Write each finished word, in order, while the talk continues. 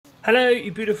Hello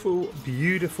you beautiful,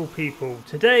 beautiful people.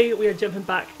 Today we are jumping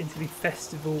back into the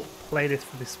festival playlist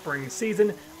for the spring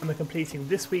season and we're completing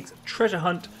this week's treasure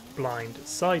hunt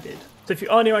blindsided. So if you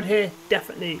are new around here,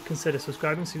 definitely consider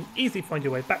subscribing so you can easily find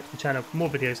your way back to the channel for more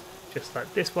videos just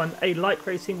like this one. A like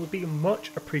rating would be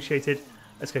much appreciated.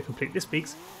 Let's go complete this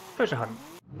week's treasure hunt.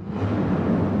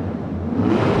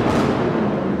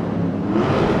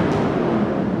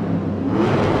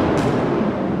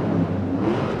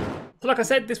 So like I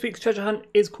said, this week's treasure hunt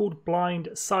is called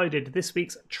Blindsided. This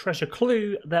week's treasure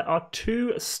clue, there are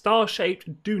 2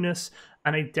 star-shaped Dunas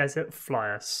and a desert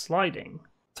flyer sliding.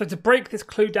 So to break this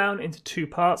clue down into 2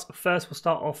 parts, first we'll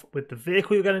start off with the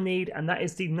vehicle you're going to need, and that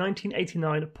is the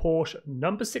 1989 Porsche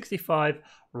number 65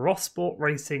 Rothsport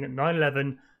Racing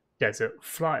 911 Desert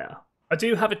Flyer. I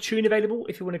do have a tune available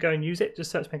if you want to go and use it.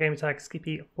 Just search my gamer tag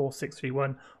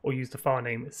Skippy4631 or use the file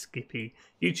name Skippy.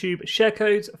 YouTube share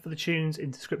codes for the tunes in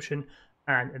the description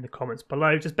and in the comments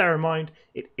below. Just bear in mind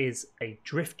it is a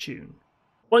drift tune.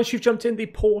 Once you've jumped in the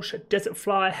Porsche Desert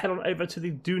Flyer, head on over to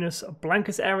the Dunas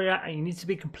Blancas area and you need to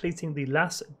be completing the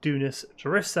Las Dunas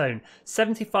drift zone.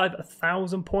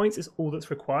 75,000 points is all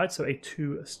that's required, so a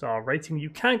 2-star rating. You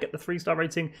can get the 3-star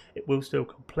rating, it will still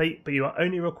complete, but you are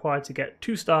only required to get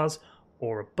 2 stars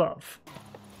or above.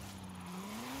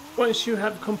 Once you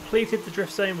have completed the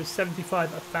drift zone with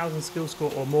 75,000 skill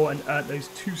score or more and earned those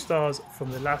 2 stars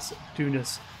from the Las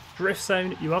Dunas drift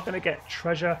zone, you are going to get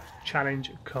treasure challenge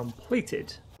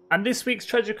completed. And this week's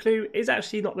treasure clue is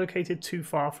actually not located too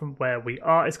far from where we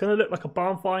are. It's going to look like a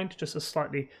barn find, just a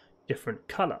slightly different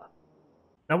colour.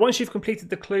 Now once you've completed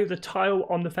the clue, the tile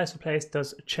on the festival playlist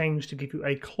does change to give you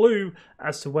a clue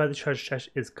as to where the treasure chest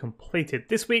is completed.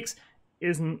 This week's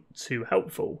isn't too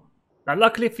helpful. Now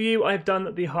luckily for you, I've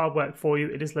done the hard work for you.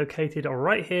 It is located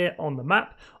right here on the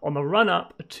map on the run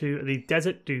up to the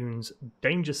Desert Dunes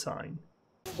danger sign.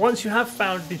 Once you have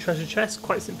found the treasure chest,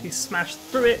 quite simply smash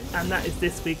through it, and that is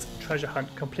this week's treasure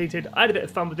hunt completed. I had a bit of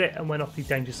fun with it and went off the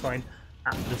danger sign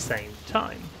at the same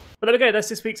time. But there we go, that's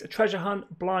this week's treasure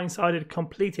hunt blindsided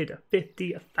completed.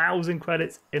 50,000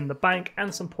 credits in the bank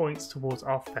and some points towards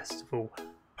our festival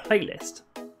playlist.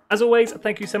 As always,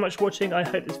 thank you so much for watching. I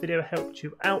hope this video helped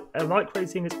you out. A like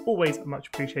rating is always much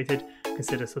appreciated.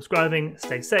 Consider subscribing,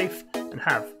 stay safe, and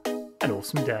have an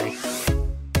awesome day.